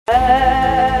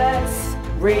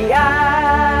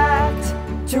react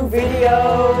to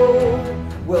video.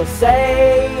 We'll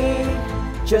say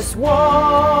just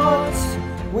what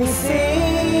we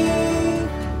see.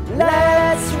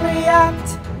 Let's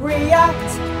react,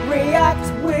 react,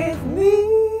 react with me.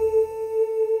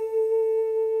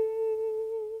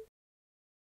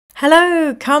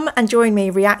 Hello, come and join me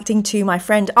reacting to my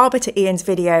friend Arbiter Ian's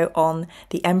video on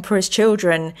the Emperor's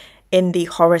Children in the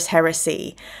Horus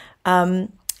Heresy.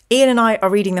 Ian and I are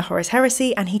reading the Horus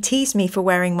Heresy, and he teased me for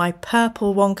wearing my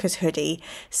purple Wonka's hoodie,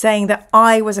 saying that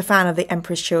I was a fan of the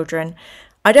Emperor's Children.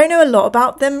 I don't know a lot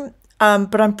about them,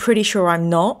 but I'm pretty sure I'm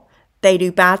not. They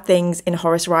do bad things in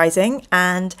Horus Rising,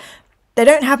 and they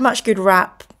don't have much good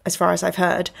rap as far as I've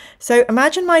heard. So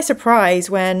imagine my surprise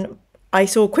when I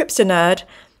saw Quipster Nerd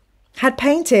had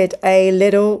painted a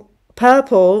little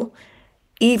purple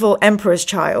evil emperor's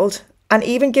child and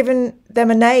even given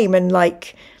them a name and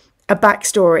like a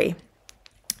backstory.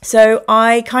 So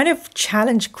I kind of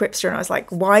challenged Quipster and I was like,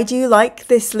 why do you like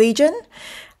this legion?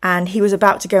 And he was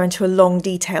about to go into a long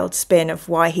detailed spin of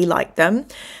why he liked them.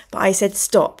 But I said,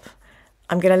 stop.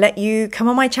 I'm going to let you come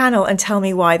on my channel and tell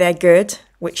me why they're good,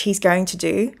 which he's going to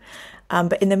do.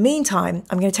 But in the meantime,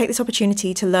 I'm going to take this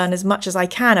opportunity to learn as much as I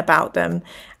can about them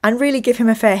and really give him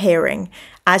a fair hearing.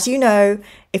 As you know,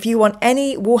 if you want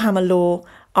any Warhammer lore,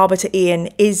 Arbiter Ian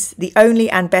is the only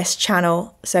and best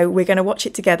channel. So we're going to watch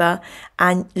it together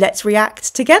and let's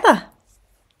react together.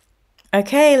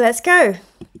 Okay, let's go.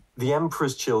 The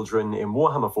Emperor's Children in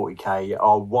Warhammer 40k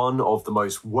are one of the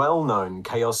most well-known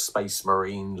Chaos Space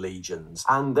Marine legions,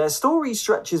 and their story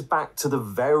stretches back to the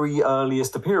very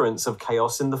earliest appearance of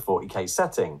Chaos in the 40k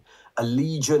setting, a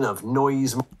legion of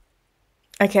noise.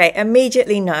 Okay,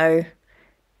 immediately no.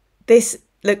 This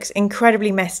looks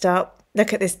incredibly messed up.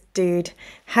 Look at this dude.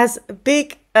 Has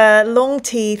big, long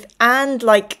teeth and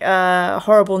like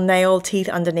horrible nail teeth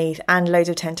underneath and loads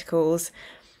of tentacles.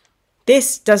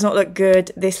 This does not look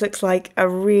good. This looks like a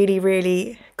really,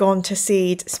 really gone to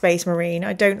seed space marine.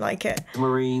 I don't like it.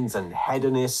 Marines and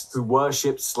hedonists who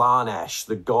worshipped Slanesh,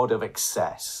 the god of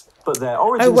excess. But their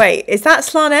origins... Oh wait, is that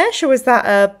Slanesh or was that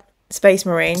a space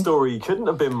marine? Story couldn't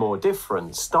have been more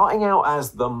different, starting out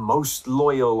as the most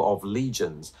loyal of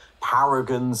legions,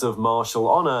 paragons of martial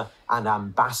honor and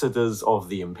ambassadors of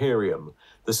the Imperium.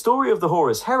 The story of the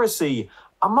Horus Heresy,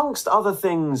 amongst other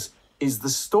things, is the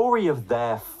story of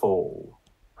their fall.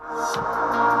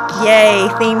 Yay,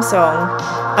 theme song.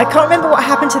 I can't remember what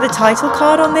happened to the title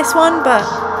card on this one, but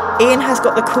Ian has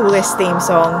got the coolest theme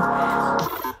song.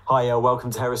 Hiya,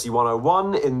 welcome to Heresy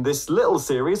 101. In this little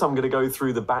series, I'm going to go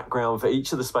through the background for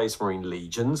each of the Space Marine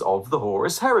legions of the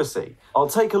Horus Heresy. I'll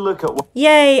take a look at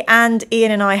Yay, and Ian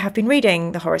and I have been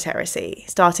reading the Horus Heresy,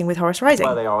 starting with Horus Rising.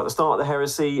 Where they are at the start of the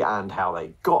Heresy and how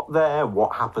they got there,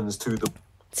 what happens to them.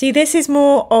 See, this is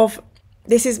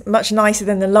much nicer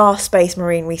than the last Space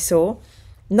Marine we saw.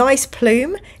 Nice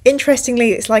plume.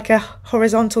 Interestingly, it's like a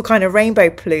horizontal kind of rainbow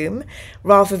plume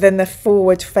rather than the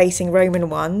forward-facing Roman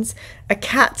ones. A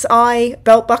cat's eye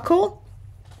belt buckle.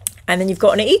 And then you've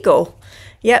got an eagle.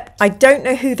 Yep, I don't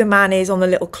know who the man is on the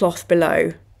little cloth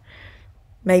below.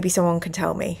 Maybe someone can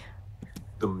tell me.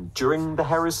 Them during the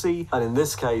Heresy, and in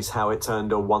this case, how it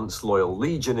turned a once loyal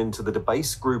legion into the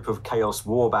debased group of Chaos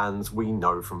warbands we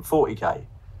know from 40k.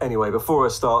 Anyway, before I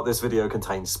start, this video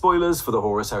contains spoilers for the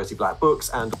Horus Heresy Black Books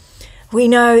and... We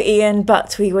know, Ian,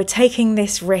 but we were taking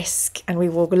this risk and we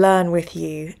will learn with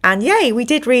you. And yay, we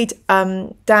did read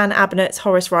Dan Abnett's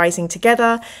Horus Rising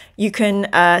together. You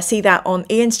can see that on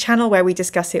Ian's channel where we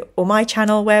discuss it, or my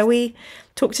channel where we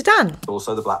talk to Dan.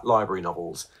 Also the Black Library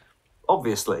novels.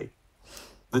 Obviously.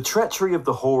 The treachery of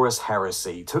the Horus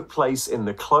Heresy took place in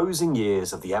the closing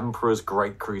years of the Emperor's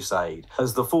Great Crusade,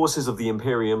 as the forces of the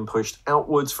Imperium pushed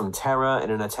outwards from Terra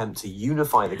in an attempt to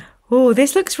unify the... Oh,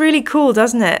 this looks really cool,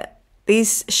 doesn't it?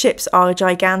 These ships are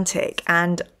gigantic,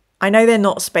 and I know they're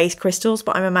not space crystals,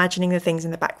 but I'm imagining the things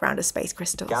in the background as space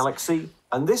crystals. Galaxy,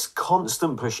 and this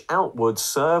constant push outwards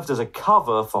served as a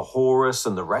cover for Horus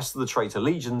and the rest of the traitor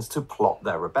legions to plot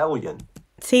their rebellion.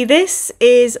 See, this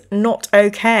is not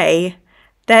okay.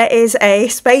 There is a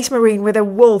space marine with a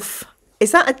wolf.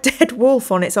 Is that a dead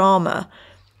wolf on its armour?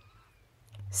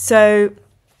 So,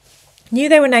 knew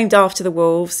they were named after the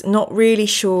wolves. Not really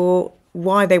sure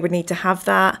why they would need to have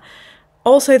that.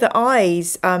 Also, the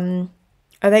eyes. Are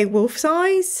they wolf's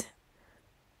eyes?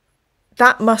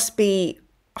 That must be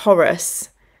Horus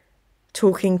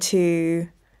talking to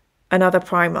another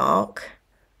Primarch.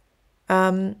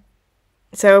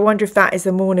 So I wonder if that is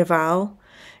the Mournival.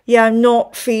 Yeah, I'm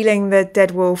not feeling the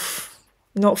dead wolf.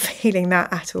 Not feeling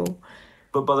that at all.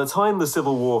 But by the time the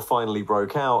Civil War finally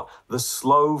broke out, the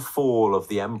slow fall of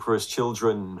the Emperor's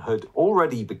children had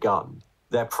already begun.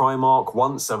 Their Primarch,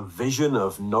 once a vision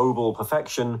of noble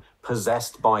perfection,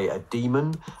 possessed by a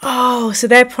demon. Oh, so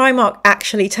their Primarch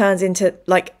actually turns into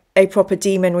like a proper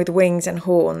demon with wings and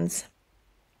horns.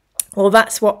 Well,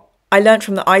 that's what I learned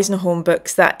from the Eisenhorn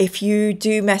books, that if you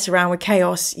do mess around with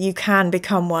chaos, you can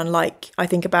become one. Like, I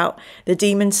think about the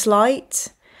Demon Slight.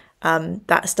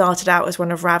 That started out as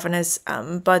one of Ravenna's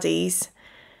buddies.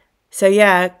 So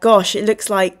yeah, gosh, it looks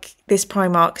like this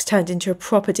Primarch's turned into a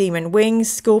proper demon.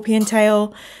 Wings, scorpion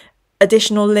tail,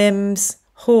 additional limbs,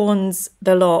 horns,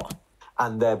 the lot.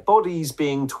 And their bodies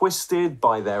being twisted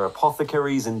by their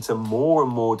apothecaries into more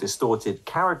and more distorted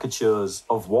caricatures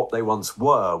of what they once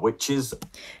were, which is...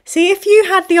 See, if you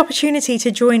had the opportunity to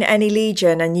join any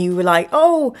legion and you were like,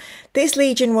 oh, this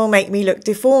legion will make me look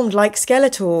deformed like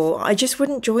Skeletor, I just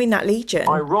wouldn't join that legion.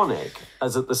 Ironic,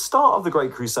 as at the start of the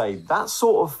Great Crusade, that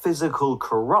sort of physical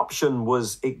corruption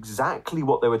was exactly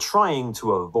what they were trying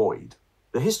to avoid.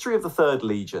 The history of the Third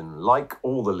Legion, like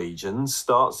all the legions,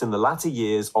 starts in the latter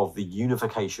years of the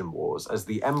Unification Wars, as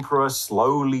the Emperor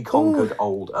slowly conquered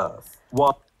Old Earth.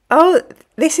 Oh,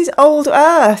 this is Old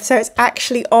Earth, so it's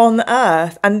actually on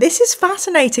Earth. And this is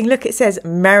fascinating. Look, it says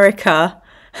America.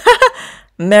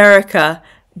 America.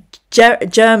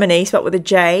 Germany, spelled with a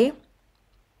J.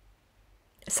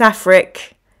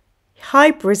 Safric.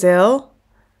 Hi, Brazil.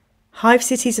 Hive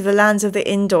cities of the lands of the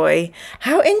Indoi.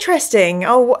 How interesting.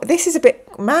 Oh, this is a bit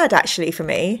mad, actually, for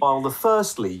me. While the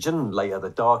First Legion, later the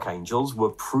Dark Angels, were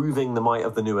proving the might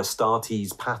of the new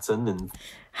Astartes pattern and...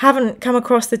 Haven't come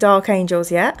across the Dark Angels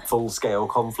yet. Full-scale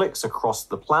conflicts across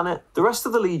the planet, the rest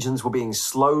of the legions were being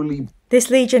slowly... This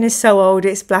legion is so old,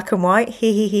 it's black and white.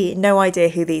 He. No idea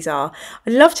who these are.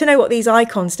 I'd love to know what these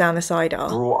icons down the side are.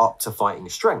 Brought up to fighting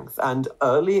strength, and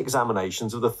early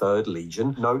examinations of the Third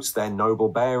Legion notes their noble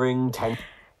bearing,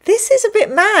 This is a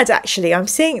bit mad, actually. I'm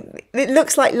seeing, it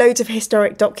looks like loads of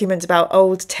historic documents about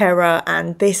old Terra,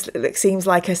 and this seems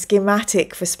like a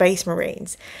schematic for Space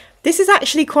Marines. This is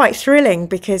actually quite thrilling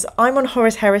because I'm on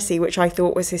Horus Heresy, which I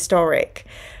thought was historic.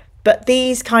 But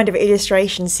these kind of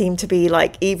illustrations seem to be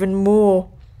like even more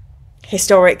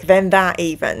historic than that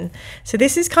even. So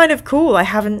this is kind of cool. I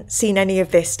haven't seen any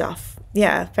of this stuff.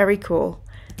 Yeah, very cool.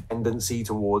 Tendency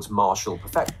towards martial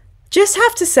perfection. Just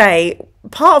have to say,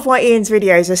 part of why Ian's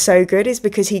videos are so good is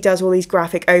because he does all these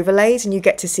graphic overlays and you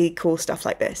get to see cool stuff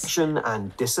like this.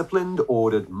 And disciplined,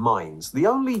 ordered minds. The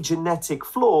only genetic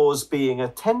flaws being a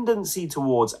tendency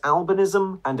towards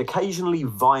albinism and occasionally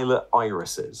violet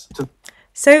irises.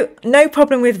 So, no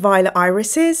problem with violet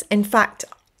irises. In fact,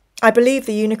 I believe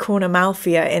the unicorn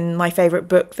Amalthea in my favourite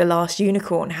book, The Last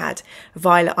Unicorn, had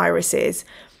violet irises.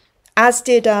 As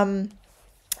did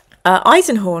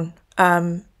Eisenhorn.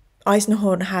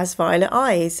 Eisenhorn has violet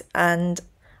eyes and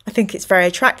I think it's very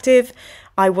attractive.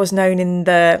 I was known in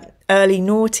the early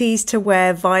noughties to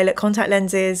wear violet contact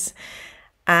lenses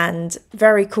and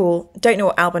very cool. Don't know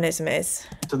what albinism is.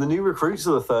 To the new recruits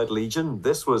of the Third Legion,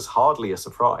 this was hardly a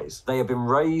surprise. They had been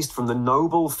raised from the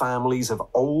noble families of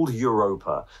old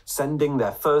Europa, sending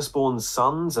their firstborn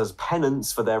sons as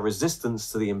penance for their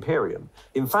resistance to the Imperium.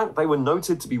 In fact, they were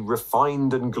noted to be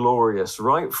refined and glorious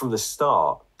right from the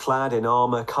start, clad in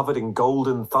armour, covered in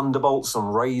golden thunderbolts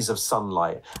and rays of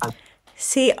sunlight.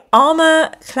 See,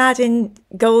 armour clad in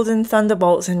golden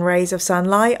thunderbolts and rays of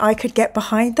sunlight, I could get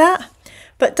behind that.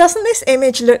 But doesn't this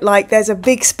image look like there's a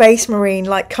big space marine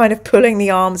like kind of pulling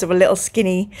the arms of a little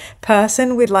skinny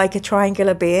person with like a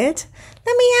triangular beard?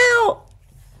 Let me out!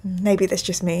 Maybe that's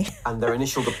just me. And their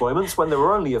initial deployments, when there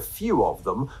were only a few of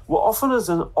them, were often as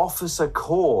an officer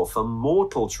corps for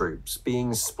mortal troops,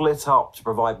 being split up to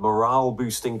provide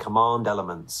morale-boosting command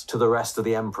elements to the rest of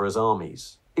the Emperor's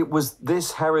armies. It was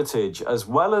this heritage, as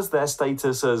well as their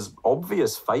status as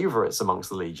obvious favourites amongst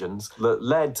the legions, that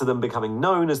led to them becoming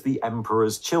known as the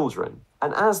Emperor's Children.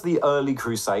 And as the early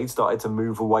Crusades started to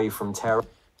move away from terror...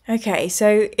 Okay,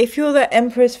 so if you're the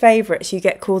Emperor's favourites, you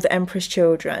get called the Emperor's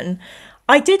Children.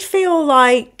 I did feel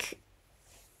like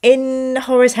in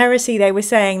Horus Heresy they were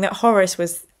saying that Horus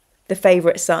was the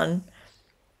favourite son.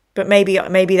 But maybe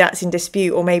that's in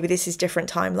dispute, or maybe this is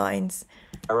different timelines.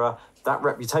 That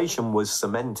reputation was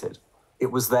cemented.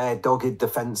 It was their dogged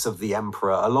defence of the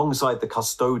Emperor, alongside the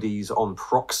Custodes on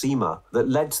Proxima, that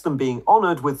led to them being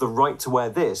honoured with the right to wear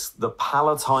this, the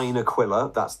Palatine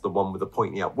Aquila, that's the one with the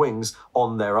pointy up wings,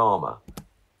 on their armour.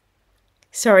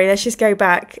 Sorry, let's just go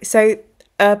back. So,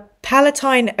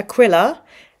 Palatine Aquila,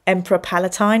 Emperor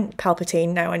Palpatine,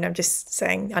 no, I'm just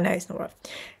saying, I know it's not right,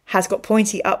 has got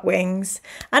pointy up wings.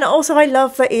 And also I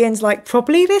love that Ian's like,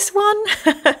 probably this one?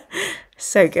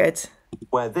 So good.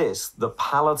 Wear this, the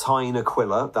Palatine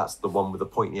Aquila, that's the one with the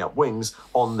pointy up wings,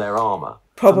 on their armour.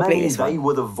 Probably For many, this one. they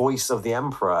were the voice of the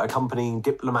emperor, accompanying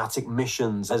diplomatic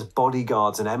missions as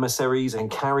bodyguards and emissaries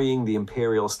and carrying the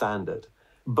imperial standard.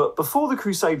 But before the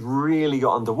crusade really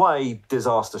got underway,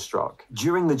 disaster struck.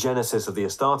 During the genesis of the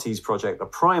Astartes project, the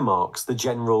Primarchs, the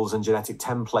generals and genetic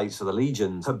templates of the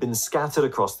legions, had been scattered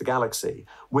across the galaxy.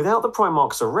 Without the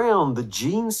Primarchs around, the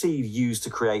gene seed used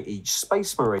to create each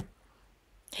space marine.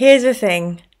 Here's the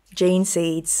thing, gene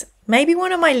seeds. Maybe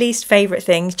one of my least favourite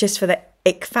things, just for the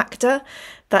ick factor,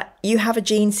 that you have a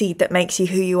gene seed that makes you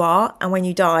who you are, and when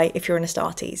you die, if you're an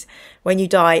Astartes, when you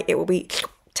die, it will be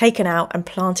taken out and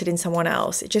planted in someone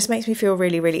else. It just makes me feel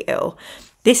really, really ill.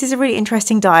 This is a really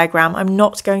interesting diagram. I'm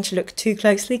not going to look too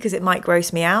closely because it might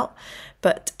gross me out,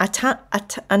 but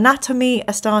Anatomy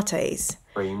Astartes.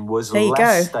 Was there you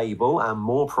less go. Stable and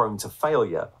more prone to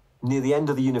failure. Near the end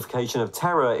of the unification of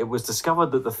Terra, it was discovered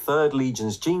that the 3rd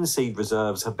Legion's gene seed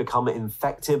reserves had become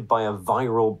infected by a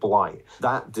viral blight.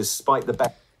 That, despite the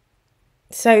best...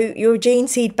 So your gene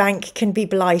seed bank can be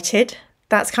blighted.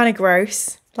 That's kind of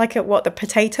gross. Like the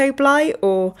potato blight,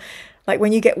 or like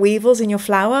when you get weevils in your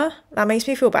flour? That makes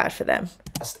me feel bad for them.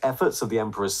 Efforts of the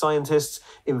Emperor's scientists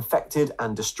infected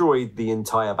and destroyed the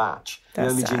entire batch. That's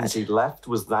the only sad. gene seed left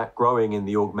was that growing in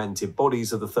the augmented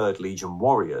bodies of the 3rd Legion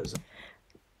warriors.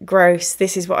 Gross.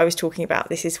 This is what I was talking about.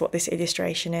 This is what this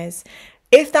illustration is.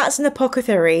 If that's an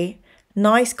apothecary,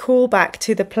 nice callback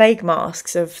to the plague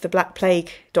masks of the Black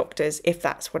Plague doctors, if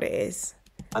that's what it is.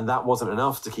 And that wasn't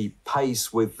enough to keep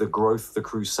pace with the growth the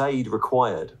Crusade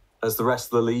required. As the rest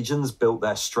of the legions built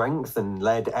their strength and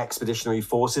led expeditionary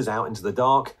forces out into the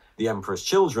dark, the Emperor's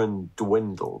children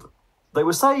dwindled. They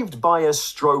were saved by a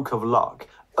stroke of luck.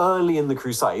 Early in the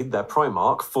Crusade, their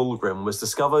Primarch, Fulgrim, was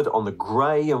discovered on the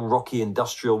grey and rocky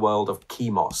industrial world of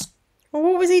Chemos. Well,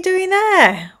 what was he doing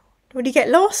there? Would he get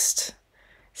lost?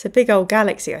 It's a big old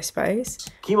galaxy, I suppose.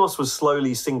 Chemos was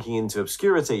slowly sinking into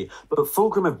obscurity, but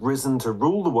Fulgrim had risen to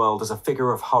rule the world as a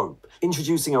figure of hope,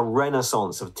 introducing a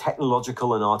renaissance of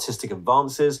technological and artistic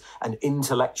advances and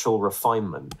intellectual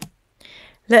refinement.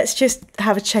 Let's just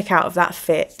have a check out of that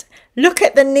fit. Look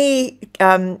at the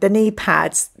knee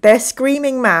pads. They're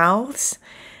screaming mouths,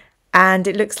 and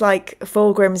it looks like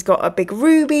Fulgrim's got a big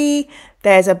ruby.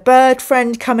 There's a bird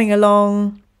friend coming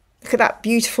along. Look at that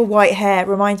beautiful white hair.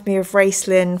 Reminds me of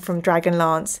Racelyn from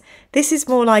Dragonlance. This is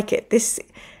more like it. This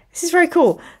is very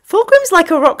cool. Fulgrim's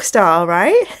like a rock star,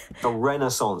 right? A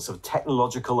renaissance of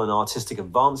technological and artistic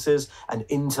advances and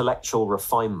intellectual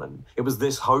refinement. It was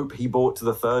this hope he brought to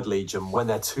the 3rd Legion when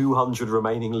their 200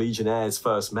 remaining legionnaires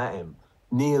first met him.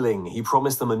 Kneeling, he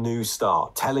promised them a new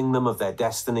start, telling them of their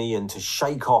destiny and to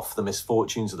shake off the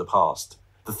misfortunes of the past.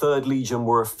 The 3rd Legion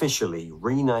were officially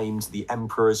renamed the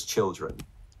Emperor's Children.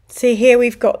 See, here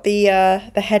we've got the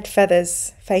head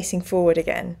feathers facing forward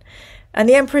again. And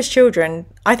the Emperor's Children,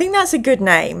 I think that's a good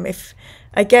name. If,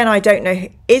 again, I don't know,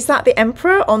 is that the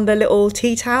Emperor on the little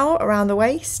tea towel around the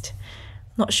waist?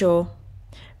 Not sure.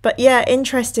 But yeah,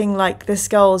 interesting, like the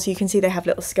skulls, you can see they have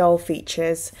little skull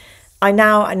features. I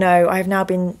know, I have now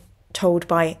been told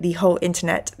by the whole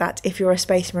internet that if you're a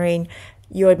Space Marine,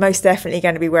 you're most definitely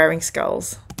going to be wearing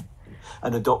skulls.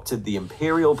 And adopted the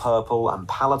Imperial Purple and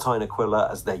Palatine Aquila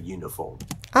as their uniform.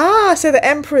 Ah, so the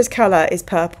Emperor's colour is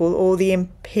purple, or the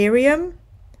Imperium?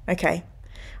 Okay.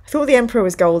 I thought the Emperor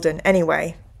was golden.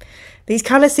 Anyway, these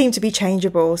colours seem to be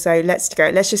changeable, so let's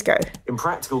just go. In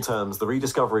practical terms, the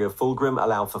rediscovery of Fulgrim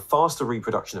allowed for faster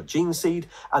reproduction of gene seed,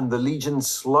 and the Legion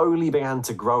slowly began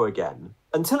to grow again.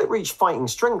 Until it reached fighting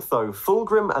strength, though,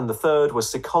 Fulgrim and the 3rd were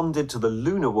seconded to the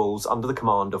Lunar Wolves under the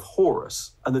command of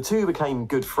Horus, and the two became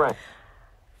good friends.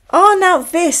 Oh, now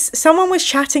this, someone was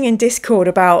chatting in Discord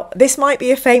about, this might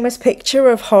be a famous picture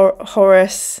of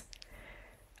Horus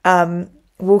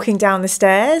walking down the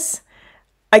stairs.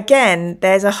 Again,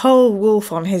 there's a whole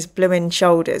wolf on his blooming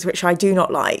shoulders, which I do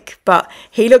not like, but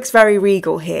he looks very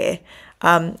regal here.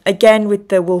 Again, with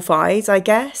the wolf eyes, I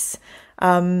guess.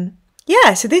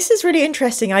 Yeah, so this is really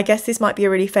interesting. I guess this might be a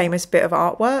really famous bit of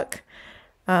artwork.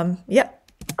 Yep.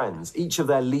 Friends, each of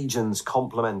their legions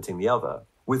complementing the other.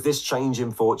 With this change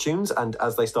in fortunes, and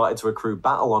as they started to accrue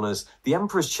battle honours, the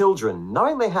Emperor's children,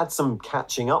 knowing they had some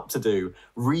catching up to do,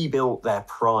 rebuilt their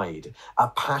pride. A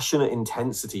passionate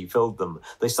intensity filled them.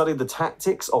 They studied the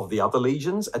tactics of the other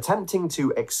legions, attempting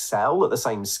to excel at the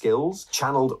same skills,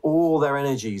 channeled all their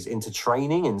energies into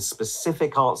training in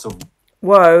specific arts of...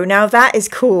 Whoa, now that is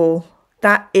cool.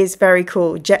 That is very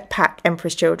cool. Jetpack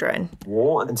Emperor's Children.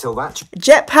 war until that...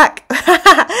 Jetpack.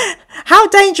 How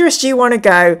dangerous do you want to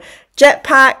go?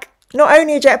 Jetpack, Not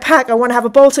only a jetpack, I want to have a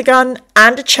bolter gun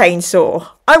and a chainsaw.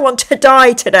 I want to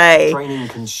die today. Training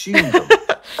consumed them.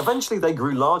 Eventually, they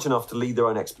grew large enough to lead their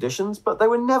own expeditions, but they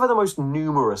were never the most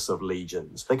numerous of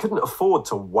legions. They couldn't afford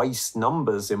to waste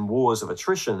numbers in wars of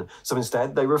attrition, so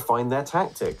instead they refined their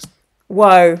tactics.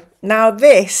 Whoa, now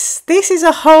this is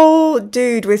a whole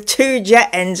dude with 2 jet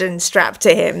engines strapped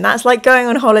to him. That's like going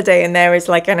on holiday and there is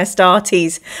like an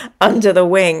Astartes under the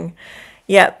wing.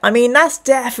 Yep, I mean, that's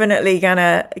definitely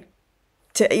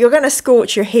you're gonna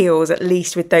scorch your heels at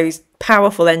least with those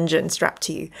powerful engines strapped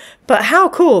to you. But how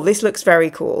cool, this looks very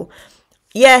cool.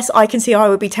 Yes, I can see I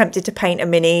would be tempted to paint a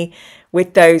mini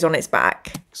with those on its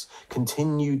back.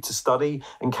 Continued to study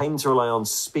and came to rely on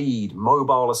speed,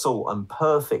 mobile assault, and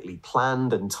perfectly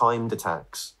planned and timed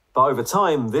attacks. But over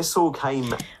time, this all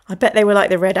came... I bet they were like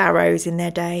the Red Arrows in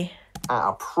their day. ...at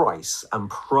a price, and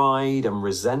pride and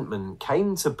resentment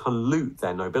came to pollute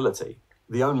their nobility.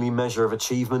 The only measure of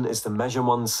achievement is to measure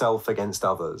oneself against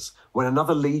others. When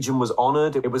another legion was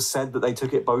honoured, it was said that they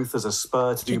took it both as a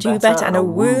spur to do better and a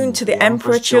wound to the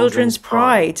Emperor Children's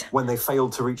pride. When they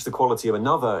failed to reach the quality of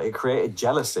another, it created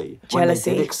jealousy. When they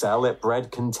did excel, it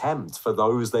bred contempt for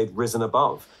those they'd risen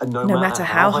above. And no matter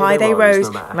how high they rose,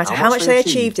 no matter how much they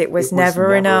achieved, it was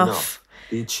never enough.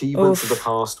 The achievements of the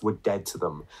past were dead to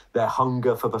them. Their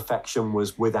hunger for perfection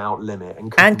was without limit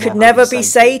and could never be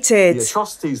sated. The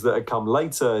atrocities that had come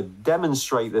later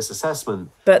demonstrate this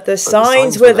assessment. But the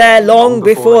signs were there long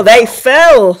before they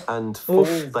fell. And fall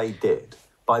they did.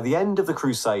 By the end of the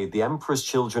Crusade, the Emperor's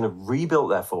children had rebuilt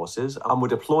their forces and were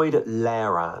deployed at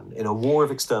Lairan in a war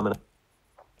of extermination.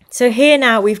 So here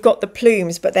now we've got the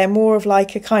plumes, but they're more of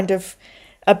like a kind of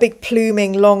a big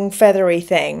pluming, long, feathery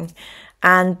thing.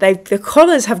 And the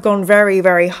collars have gone very,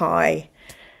 very high.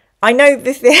 I know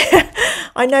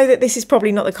that this is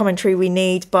probably not the commentary we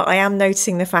need, but I am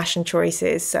noticing the fashion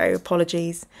choices, so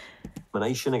apologies.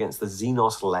 Against the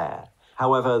Xenos lair.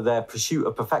 However, their pursuit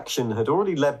of perfection had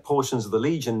already led portions of the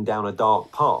Legion down a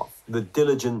dark path, the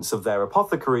diligence of their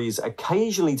apothecaries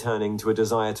occasionally turning to a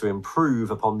desire to improve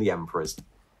upon the Emperor's.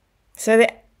 So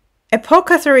the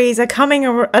apothecaries are coming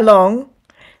along,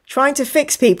 trying to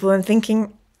fix people and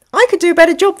thinking, I could do a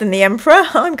better job than the Emperor.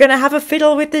 I'm going to have a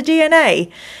fiddle with the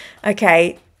DNA.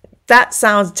 Okay, that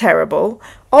sounds terrible.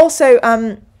 Also,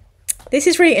 this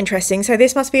is really interesting. So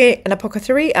this must be an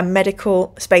apothecary, a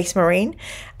medical space marine.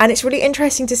 And it's really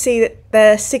interesting to see that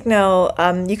their signal,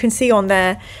 you can see on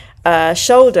their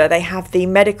shoulder, they have the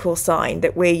medical sign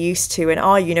that we're used to in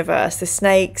our universe, the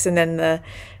snakes and then the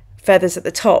feathers at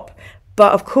the top.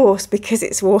 But of course, because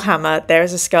it's Warhammer, there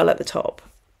is a skull at the top.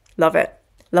 Love it.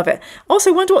 Love it.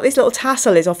 Also, wonder what this little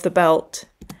tassel is off the belt.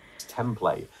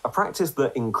 Template, a practice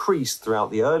that increased throughout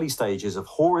the early stages of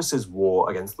Horus's war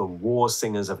against the war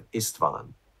singers of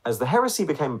Istvan. As the heresy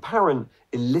became apparent,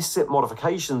 illicit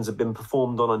modifications had been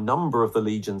performed on a number of the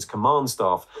Legion's command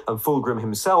staff, and Fulgrim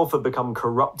himself had become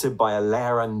corrupted by a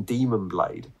Lairan demon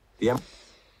blade.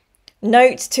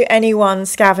 Note to anyone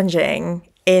scavenging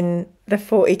in the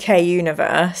 40k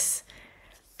universe,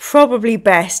 probably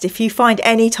best if you find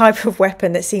any type of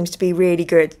weapon that seems to be really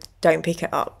good, don't pick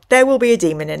it up. There will be a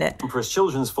demon in it. Emperor's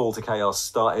children's fall to chaos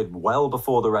started well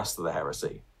before the rest of the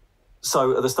heresy.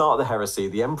 So at the start of the heresy,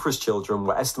 the Emperor's children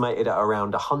were estimated at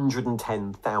around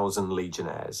 110,000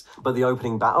 legionnaires. But the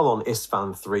opening battle on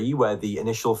Istvan III, where the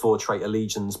initial 4 traitor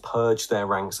legions purged their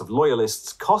ranks of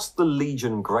loyalists, cost the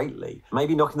legion greatly,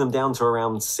 maybe knocking them down to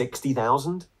around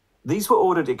 60,000. These were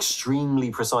ordered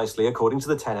extremely precisely according to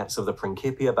the tenets of the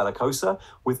Principia Bellicosa,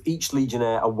 with each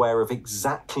legionnaire aware of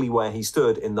exactly where he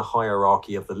stood in the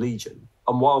hierarchy of the legion.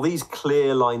 And while these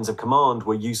clear lines of command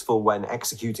were useful when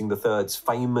executing the Third's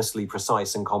famously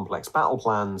precise and complex battle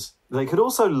plans, they could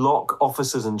also lock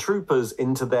officers and troopers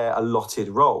into their allotted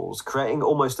roles, creating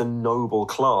almost a noble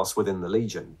class within the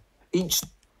legion.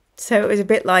 So it was a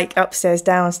bit like upstairs,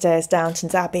 downstairs,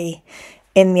 Downton's Abbey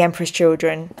in the Emperor's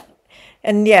Children.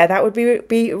 And yeah, that would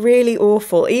be really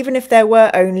awful. Even if there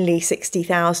were only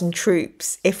 60,000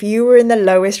 troops, if you were in the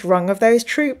lowest rung of those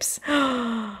troops,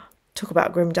 talk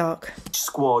about grimdark. Each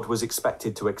squad was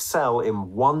expected to excel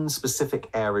in one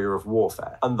specific area of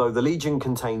warfare. And though the Legion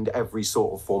contained every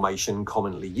sort of formation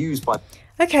commonly used by...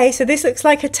 Okay, so this looks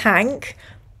like a tank,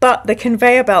 but the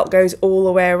conveyor belt goes all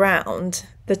the way around.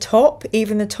 The top,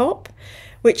 even the top,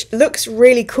 which looks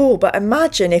really cool, but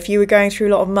imagine if you were going through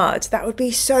a lot of mud. That would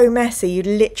be so messy. You'd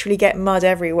literally get mud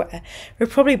everywhere. It would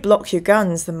probably block your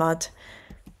guns, the mud.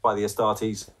 By the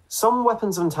Astartes, some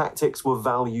weapons and tactics were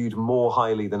valued more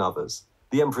highly than others.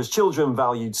 The Emperor's children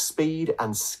valued speed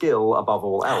and skill above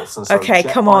all else. And so okay,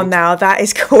 come on now. That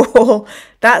is cool.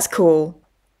 That's cool.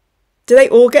 Do they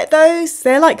all get those?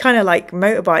 They're like kind of like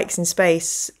motorbikes in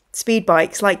space, speed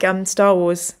bikes, like Star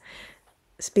Wars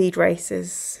speed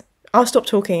races. I'll stop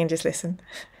talking and just listen.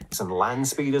 Some land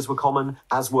speeders were common,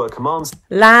 as were command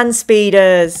Land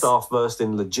speeders. staff versed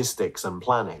in logistics and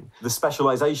planning. The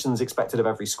specializations expected of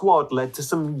every squad led to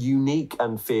some unique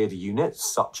and feared units,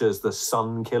 such as the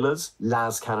Sun Killers,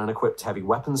 las cannon-equipped heavy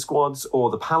weapon squads, or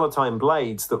the Palatine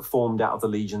Blades that formed out of the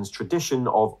Legion's tradition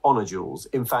of honor duels.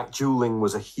 In fact, dueling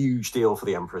was a huge deal for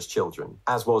the Emperor's children,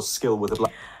 as was skill with the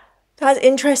blade. That's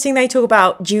interesting they talk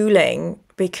about dueling,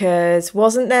 because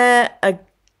wasn't there a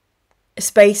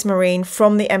Space Marine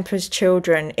from the Emperor's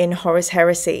Children in Horus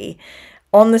Heresy?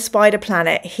 On the Spider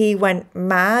Planet, he went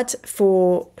mad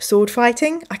for sword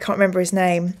fighting. I can't remember his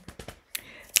name.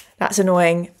 That's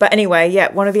annoying. But anyway,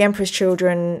 yeah, one of the Emperor's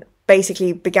Children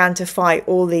basically began to fight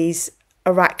all these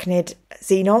arachnid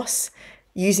Xenos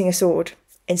using a sword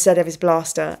instead of his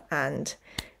blaster. And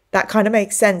that kind of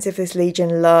makes sense if this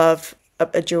Legion love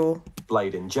a duel.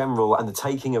 Blade in general, and the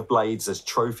taking of blades as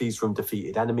trophies from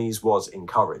defeated enemies was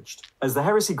encouraged. As the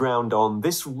heresy ground on,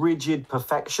 this rigid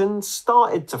perfection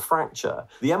started to fracture.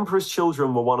 The Emperor's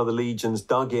children were one of the legions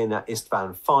dug in at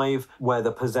Istvan V, where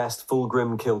the possessed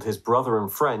Fulgrim killed his brother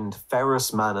and friend,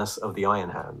 Ferrus Manus of the Iron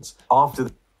Hands.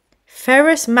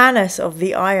 Ferrus Manus of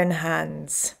the Iron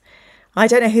Hands. I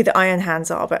don't know who the Iron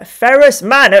Hands are, but Ferrus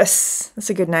Manus. That's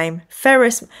a good name.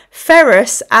 Ferrus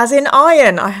as in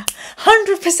iron. I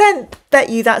 100% bet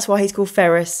you that's why he's called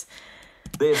Ferrus.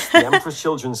 The Emperor's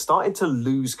children started to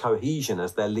lose cohesion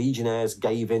as their legionnaires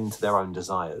gave in to their own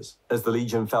desires. As the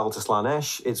Legion fell to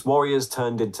Slanesh, its warriors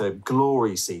turned into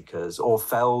glory seekers or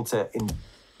fell to...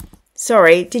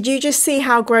 Sorry, did you just see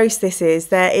how gross this is?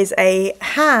 There is a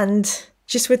hand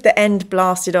just with the end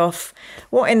blasted off.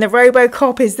 What in the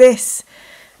RoboCop is this?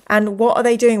 And what are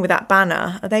they doing with that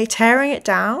banner? Are they tearing it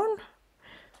down?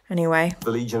 Anyway.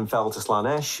 The Legion fell to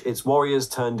Slanesh, its warriors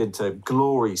turned into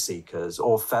glory seekers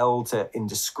or fell to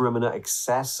indiscriminate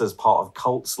excess as part of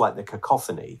cults like the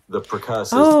Cacophony, the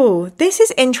precursors... Oh, this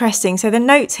is interesting. So the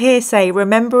notes here say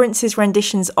remembrances,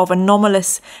 renditions of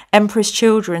anomalous Emperor's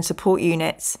Children support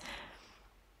units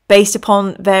based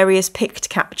upon various picked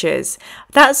captures.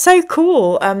 That's so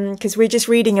cool, because we're just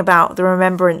reading about the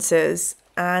remembrances.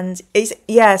 And it's,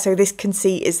 yeah, so this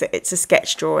conceit is that it's a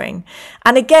sketch drawing.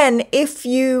 And again, if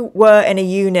you were in a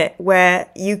unit where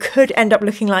you could end up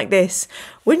looking like this,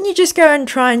 wouldn't you just go and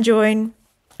try and join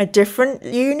a different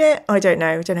unit? I don't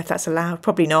know. I don't know if that's allowed.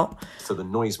 Probably not. So the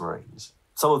Noise Marines.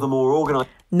 Some of the more organised...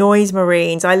 Noise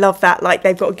Marines. I love that. Like,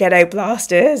 they've got ghetto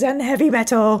blasters and heavy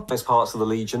metal. Most parts of the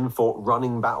Legion fought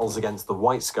running battles against the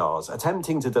White Scars,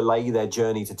 attempting to delay their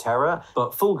journey to Terra,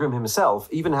 but Fulgrim himself,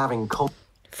 even having...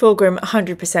 Fulgrim,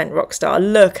 100% rockstar.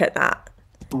 Look at that.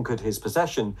 Conquered his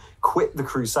possession, quit the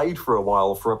crusade for a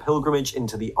while for a pilgrimage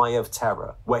into the Eye of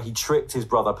Terror, where he tricked his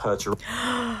brother Pertur.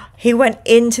 He went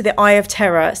into the Eye of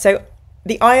Terror. So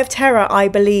the Eye of Terror, I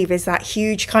believe, is that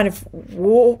huge kind of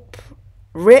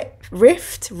rip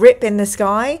in the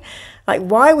sky. Like,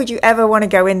 why would you ever want to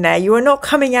go in there? You are not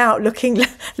coming out looking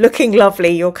lovely.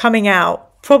 You're coming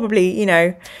out probably, you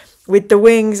know, with the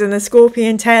wings and the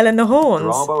scorpion tail and the horns.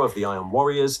 Bravo of the Iron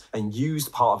Warriors, and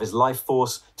used part of his life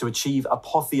force to achieve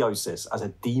apotheosis as a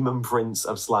demon prince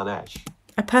of Slanesh.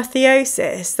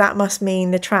 Apotheosis, that must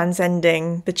mean the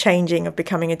transcending, the changing of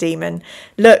becoming a demon.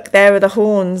 Look, there are the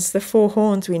horns, the 4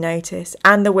 horns we notice,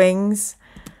 and the wings.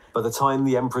 By the time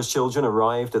the Emperor's children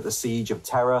arrived at the Siege of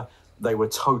Terra, they were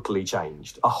totally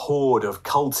changed. A horde of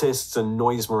cultists and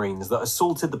noise marines that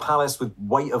assaulted the palace with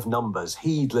weight of numbers,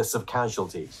 heedless of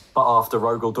casualties. But after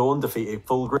Rogel Dawn defeated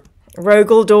Fulgrim...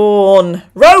 Rogel Dawn!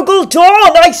 Rogel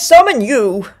Dawn, I summon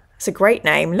you! That's a great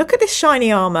name. Look at this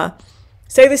shiny armour.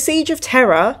 So the Siege of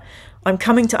Terra, I'm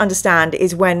coming to understand,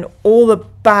 is when all the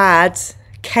bad,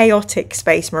 chaotic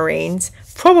Space Marines,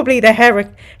 probably the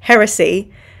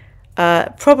Heresy,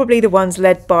 probably the ones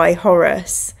led by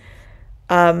Horus,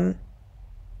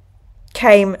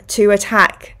 came to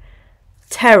attack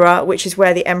Terra, which is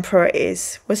where the Emperor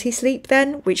is. Was he asleep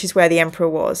then? Which is where the Emperor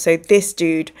was. So this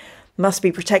dude must be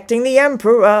protecting the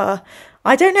Emperor.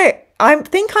 I don't know. I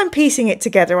think I'm piecing it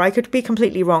together. I could be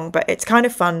completely wrong, but it's kind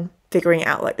of fun figuring it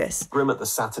out like this. Grim at the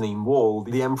Saturnine Wall,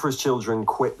 the Emperor's children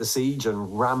quit the siege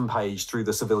and rampaged through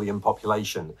the civilian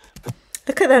population.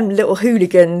 Look at them little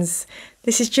hooligans.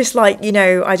 This is just like, you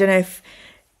know, I don't know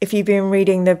if you've been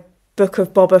reading the Book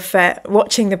of Boba Fett,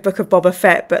 watching the Book of Boba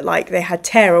Fett, but like they had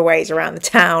tearaways around the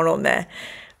town on their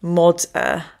mod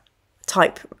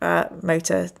type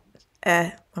motor.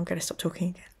 I'm going to stop talking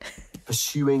again.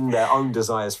 Pursuing their own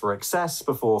desires for excess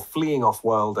before fleeing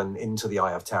off-world and into the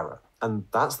Eye of Terror. and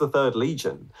that's the Third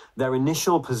Legion. Their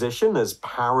initial position as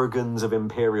paragons of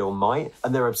imperial might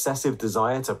and their obsessive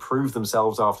desire to prove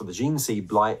themselves after the Gene Seed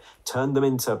blight turned them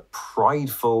into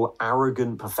prideful,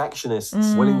 arrogant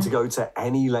perfectionists willing to go to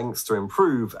any lengths to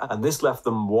improve, and this left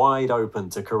them wide open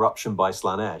to corruption by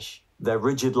Slaanesh. Their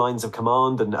rigid lines of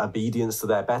command and obedience to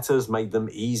their betters made them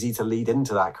easy to lead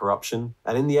into that corruption,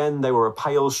 and in the end they were a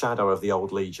pale shadow of the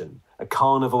old Legion, a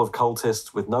carnival of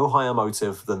cultists with no higher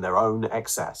motive than their own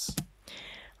excess.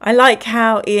 I like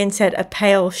how Ian said a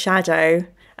pale shadow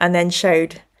and then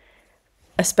showed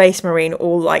a space marine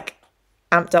all like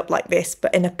amped up like this,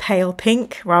 but in a pale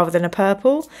pink rather than a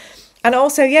purple. And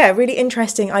also, yeah, really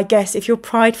interesting, I guess, if you're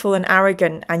prideful and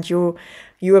arrogant and you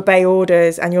obey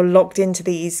orders and you're locked into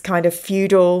these kind of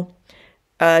feudal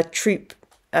troop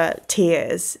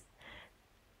tiers.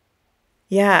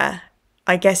 Yeah,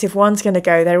 I guess if one's going to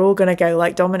go, they're all going to go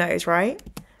like dominoes, right?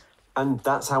 And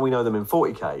that's how we know them in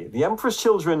 40k. The Emperor's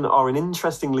Children are an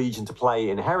interesting legion to play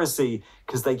in Heresy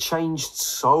because they changed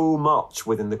so much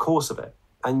within the course of it.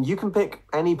 And you can pick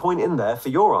any point in there for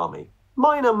your army.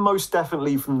 Mine are most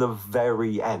definitely from the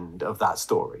very end of that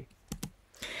story.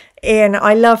 Ian,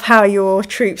 I love how your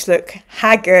troops look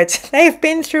haggard. They've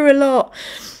been through a lot.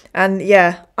 And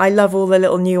yeah, I love all the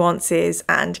little nuances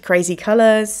and crazy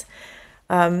colours.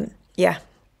 Yeah,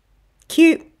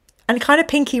 cute. And kind of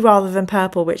pinky rather than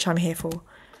purple, which I'm here for.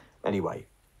 Anyway,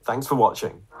 thanks for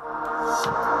watching.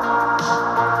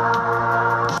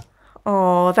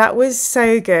 Oh, that was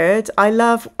so good. I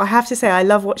have to say, I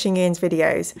love watching Ian's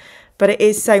videos, but it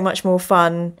is so much more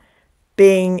fun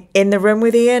being in the room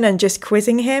with Ian and just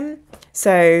quizzing him.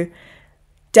 So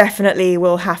definitely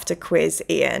we'll have to quiz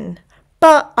Ian.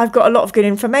 But I've got a lot of good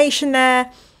information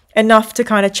there, enough to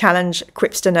kind of challenge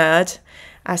Quipster Nerd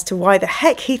as to why the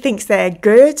heck he thinks they're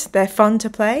good, they're fun to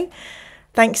play.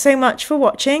 Thanks so much for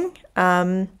watching.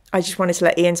 I just wanted to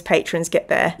let Ian's patrons get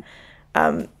their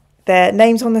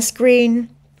names on the screen.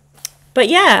 But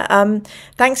yeah,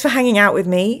 thanks for hanging out with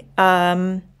me.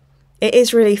 It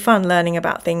is really fun learning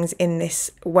about things in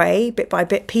this way, bit by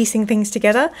bit, piecing things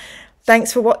together.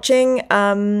 Thanks for watching.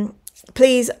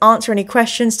 Please answer any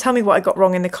questions. Tell me what I got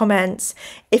wrong in the comments.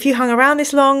 If you hung around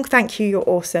this long, thank you. You're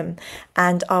awesome.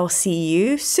 And I'll see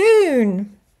you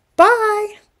soon.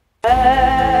 Bye.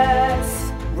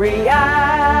 Let's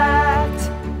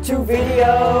react to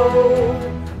video.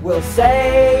 We'll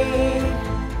say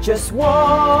just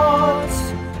what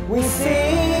we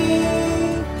see.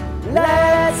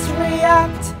 Let's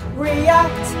react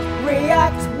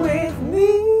with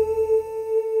me.